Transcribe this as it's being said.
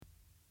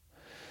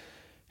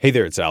Hey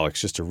there, it's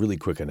Alex. Just a really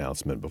quick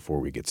announcement before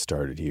we get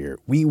started here.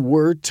 We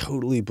were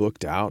totally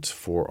booked out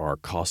for our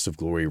Cost of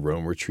Glory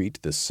Rome retreat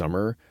this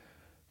summer,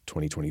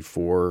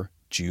 2024,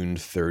 June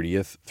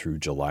 30th through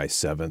July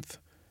 7th.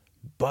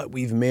 But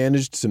we've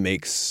managed to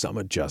make some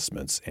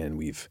adjustments and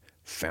we've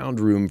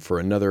found room for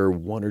another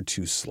 1 or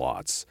 2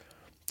 slots.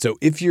 So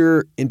if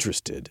you're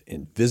interested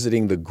in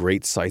visiting the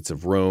great sights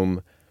of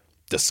Rome,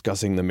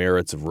 discussing the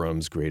merits of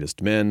Rome's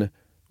greatest men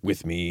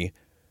with me,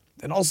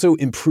 and also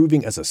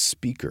improving as a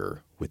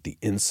speaker with the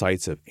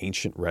insights of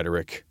ancient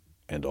rhetoric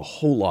and a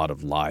whole lot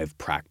of live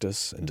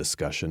practice and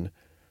discussion,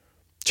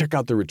 check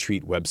out the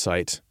retreat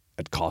website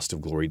at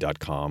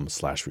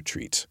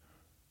costofglory.com/retreat.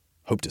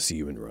 Hope to see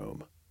you in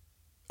Rome.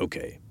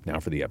 Okay,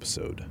 now for the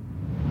episode.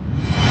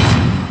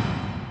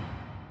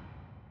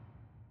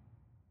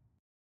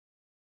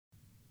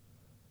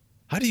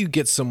 How do you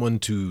get someone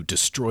to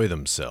destroy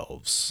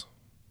themselves?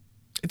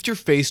 If you're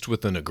faced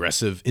with an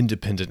aggressive,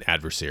 independent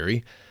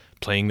adversary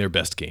playing their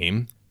best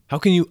game, how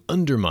can you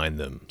undermine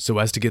them so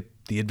as to get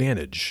the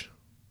advantage?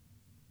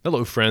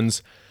 Hello,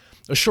 friends.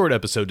 A short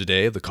episode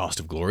today of The Cost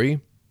of Glory.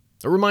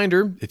 A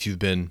reminder, if you've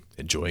been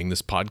enjoying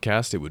this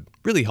podcast, it would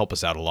really help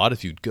us out a lot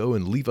if you'd go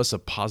and leave us a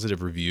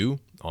positive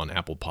review on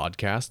Apple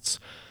Podcasts.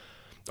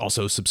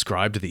 Also,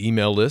 subscribe to the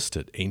email list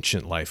at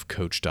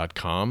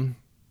ancientlifecoach.com.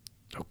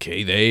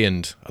 Okay, they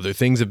and other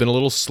things have been a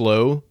little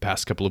slow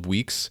past couple of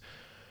weeks.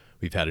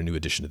 We've had a new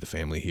addition to the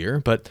family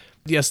here, but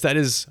yes, that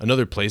is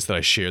another place that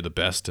I share the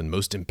best and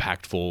most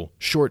impactful,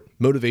 short,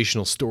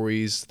 motivational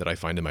stories that I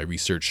find in my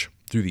research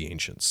through the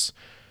ancients.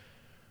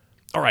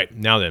 All right,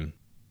 now then.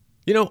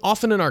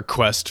 Often in our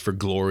quest for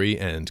glory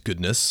and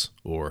goodness,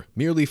 or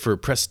merely for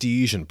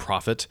prestige and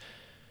profit,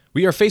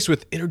 we are faced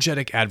with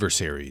energetic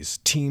adversaries,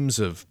 teams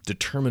of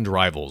determined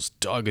rivals,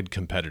 dogged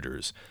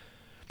competitors.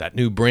 That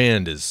new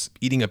brand is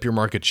eating up your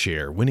market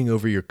share, winning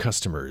over your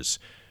customers.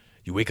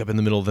 You wake up in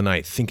the middle of the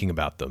night thinking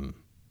about them.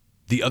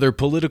 The other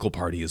political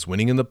party is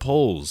winning in the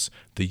polls.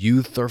 The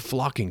youth are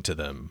flocking to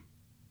them.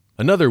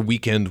 Another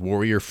weekend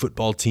warrior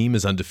football team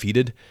is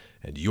undefeated,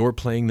 and you're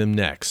playing them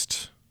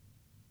next.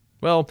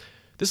 Well,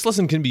 this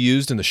lesson can be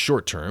used in the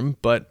short term,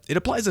 but it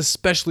applies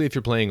especially if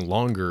you're playing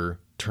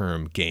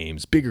longer-term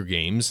games, bigger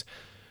games,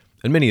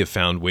 and many have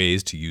found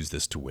ways to use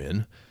this to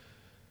win.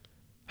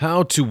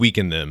 How to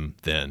weaken them,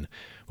 then?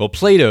 Well,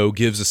 Plato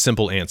gives a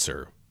simple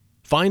answer.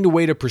 Find a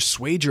way to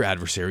persuade your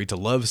adversary to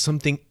love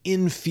something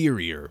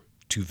inferior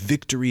to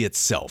victory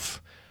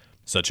itself,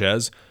 such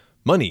as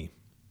money.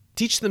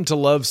 Teach them to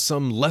love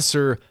some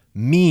lesser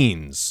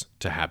means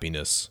to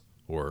happiness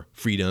or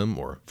freedom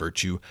or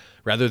virtue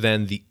rather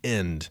than the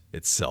end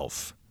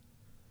itself.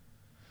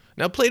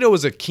 Now, Plato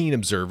was a keen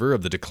observer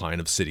of the decline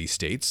of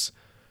city-states.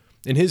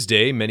 In his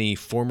day, many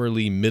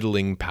formerly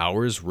middling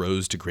powers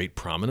rose to great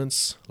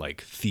prominence,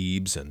 like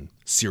Thebes and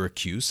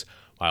Syracuse,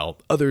 while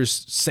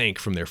others sank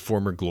from their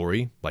former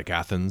glory, like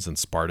Athens and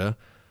Sparta.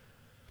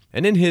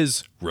 And in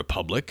his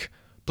Republic,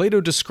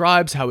 Plato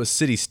describes how a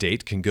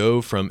city-state can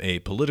go from a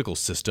political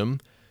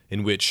system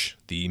in which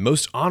the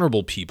most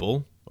honorable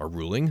people are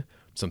ruling,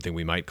 something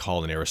we might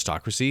call an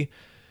aristocracy,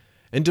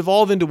 and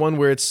devolve into one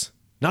where it's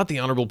not the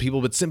honorable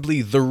people, but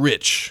simply the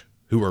rich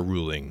who are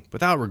ruling,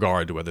 without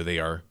regard to whether they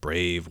are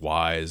brave,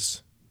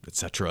 wise,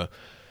 etc.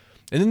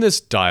 And in this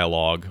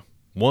dialogue,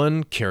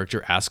 one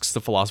character asks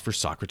the philosopher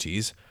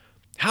Socrates,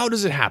 how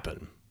does it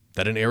happen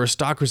that an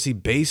aristocracy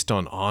based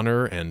on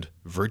honor and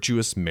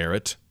virtuous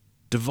merit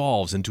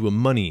devolves into a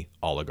money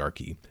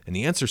oligarchy? And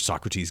the answer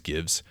Socrates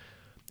gives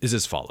is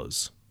as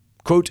follows,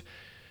 quote,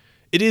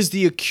 "It is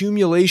the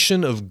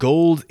accumulation of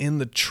gold in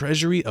the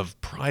treasury of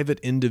private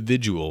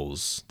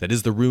individuals that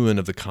is the ruin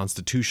of the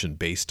constitution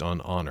based on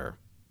honor.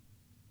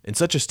 In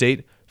such a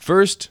state,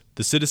 first,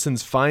 the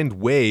citizens find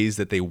ways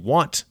that they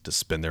want to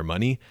spend their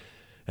money,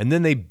 and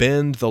then they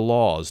bend the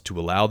laws to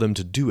allow them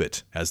to do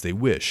it as they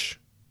wish.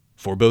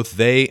 For both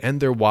they and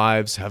their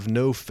wives have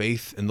no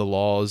faith in the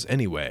laws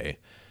anyway.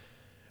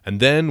 And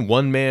then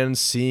one man,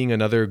 seeing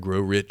another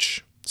grow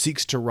rich,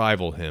 seeks to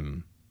rival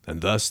him,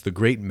 and thus the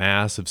great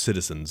mass of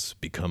citizens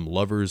become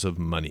lovers of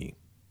money."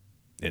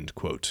 End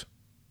quote.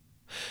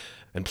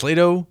 And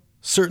Plato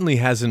certainly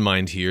has in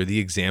mind here the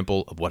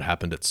example of what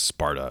happened at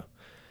Sparta.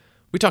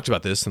 We talked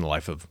about this in the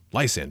life of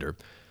Lysander.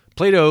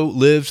 Plato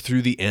lived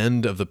through the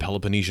end of the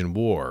Peloponnesian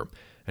War,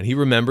 and he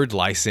remembered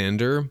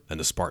Lysander and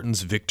the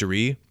Spartans'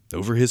 victory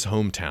over his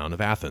hometown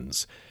of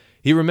Athens.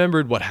 He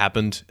remembered what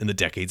happened in the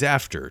decades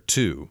after,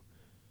 too.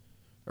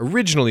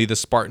 Originally, the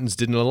Spartans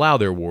didn't allow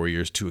their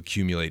warriors to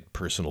accumulate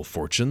personal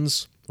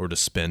fortunes or to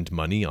spend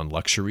money on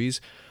luxuries.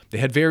 They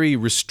had very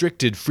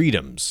restricted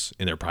freedoms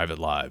in their private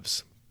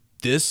lives.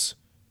 This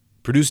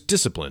produced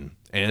discipline,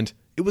 and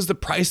it was the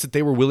price that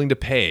they were willing to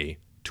pay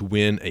to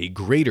win a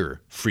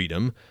greater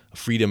freedom, a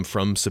freedom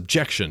from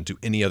subjection to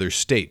any other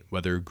state,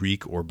 whether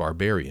Greek or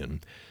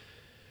barbarian.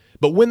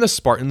 But when the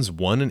Spartans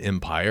won an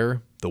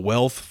empire, the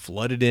wealth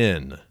flooded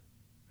in,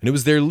 and it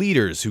was their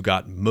leaders who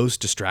got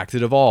most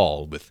distracted of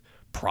all with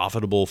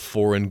profitable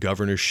foreign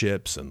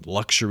governorships and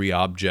luxury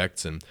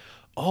objects and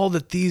all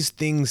that these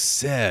things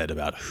said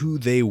about who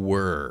they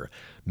were,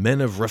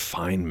 men of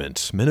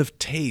refinement, men of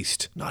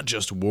taste, not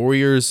just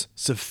warriors,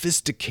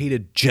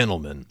 sophisticated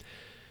gentlemen.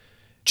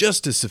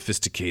 Just as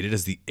sophisticated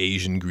as the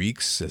Asian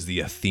Greeks, as the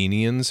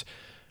Athenians,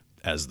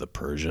 as the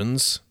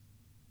Persians.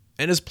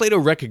 And as Plato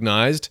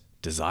recognized,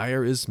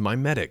 desire is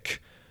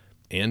mimetic.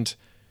 And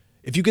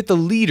if you get the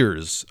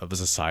leaders of a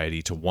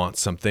society to want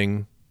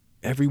something,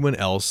 everyone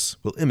else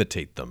will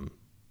imitate them.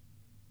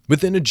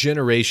 Within a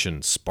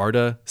generation,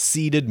 Sparta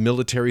ceded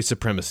military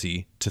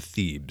supremacy to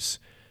Thebes.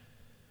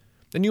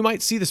 And you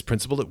might see this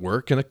principle at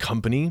work in a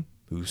company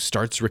who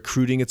starts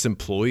recruiting its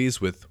employees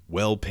with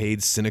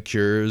well-paid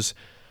sinecures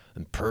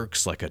and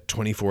perks like a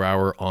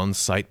 24-hour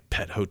on-site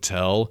pet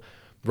hotel,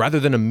 rather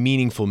than a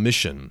meaningful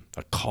mission,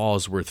 a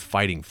cause worth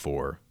fighting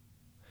for.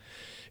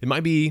 It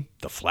might be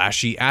the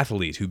flashy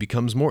athlete who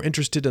becomes more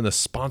interested in the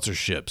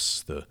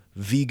sponsorships, the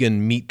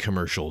vegan meat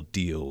commercial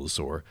deals,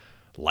 or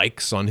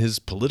likes on his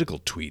political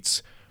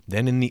tweets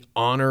than in the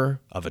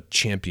honor of a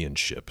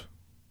championship.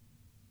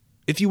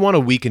 If you want to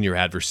weaken your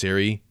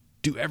adversary,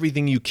 do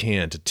everything you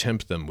can to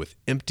tempt them with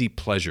empty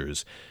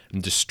pleasures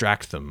and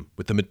distract them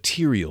with the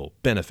material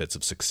benefits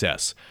of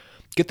success.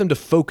 Get them to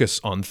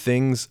focus on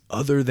things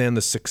other than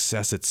the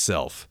success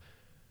itself.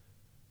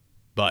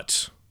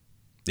 But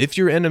if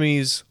your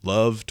enemies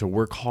love to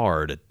work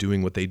hard at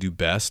doing what they do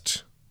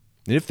best,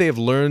 and if they have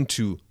learned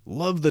to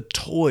love the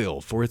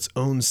toil for its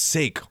own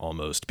sake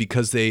almost,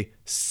 because they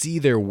see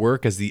their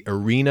work as the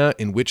arena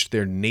in which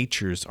their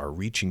natures are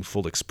reaching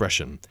full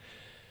expression,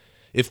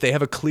 if they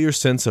have a clear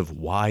sense of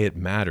why it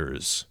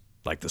matters,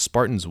 like the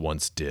Spartans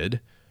once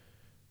did,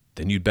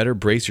 then you'd better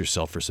brace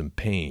yourself for some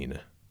pain.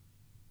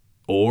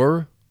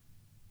 Or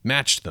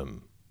match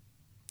them.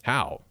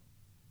 How?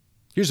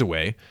 Here's a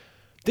way.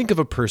 Think of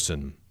a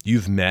person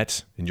you've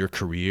met in your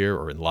career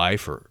or in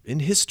life or in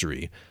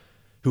history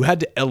who had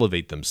to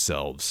elevate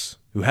themselves,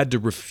 who had to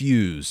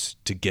refuse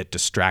to get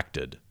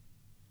distracted.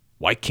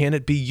 Why can't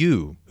it be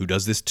you who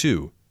does this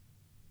too?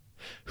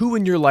 Who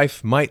in your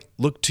life might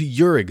look to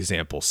your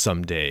example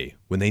someday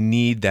when they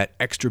need that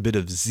extra bit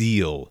of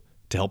zeal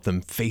to help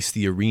them face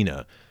the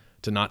arena,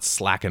 to not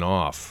slacken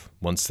off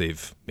once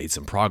they've made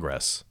some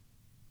progress?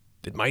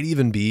 It might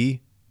even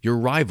be your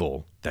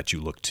rival that you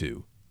look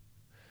to.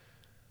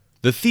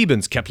 The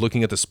Thebans kept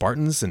looking at the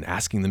Spartans and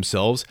asking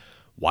themselves,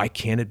 why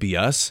can't it be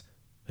us?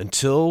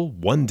 Until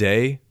one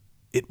day,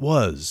 it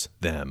was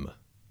them.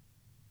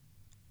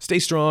 Stay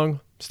strong,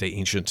 stay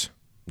ancient.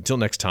 Until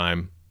next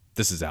time,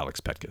 this is Alex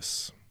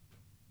Petkus.